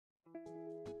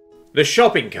The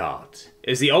shopping cart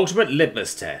is the ultimate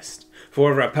litmus test for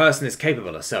whether a person is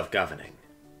capable of self-governing.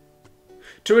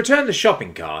 To return the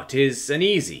shopping cart is an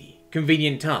easy,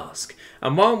 convenient task,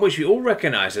 and one which we all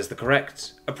recognise as the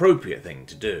correct, appropriate thing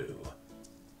to do.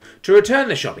 To return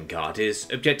the shopping cart is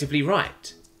objectively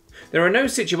right. There are no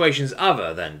situations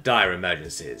other than dire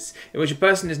emergencies in which a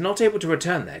person is not able to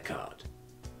return their cart.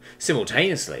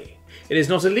 Simultaneously, it is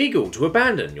not illegal to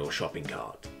abandon your shopping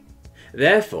cart.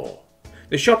 Therefore,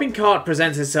 the shopping cart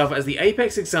presents itself as the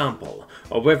apex example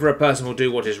of whether a person will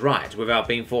do what is right without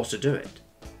being forced to do it.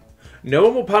 No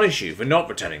one will punish you for not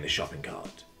returning the shopping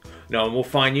cart. No one will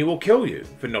fine you or kill you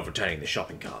for not returning the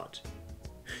shopping cart.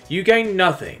 You gain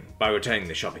nothing by returning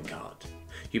the shopping cart.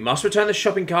 You must return the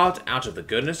shopping cart out of the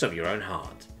goodness of your own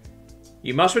heart.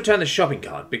 You must return the shopping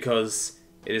cart because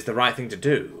it is the right thing to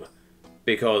do,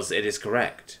 because it is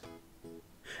correct.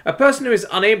 A person who is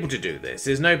unable to do this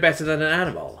is no better than an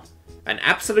animal, an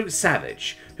absolute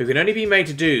savage who can only be made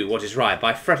to do what is right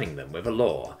by threatening them with a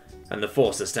law and the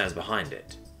force that stands behind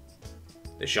it.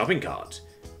 The shopping cart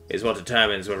is what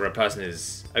determines whether a person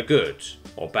is a good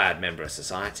or bad member of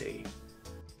society.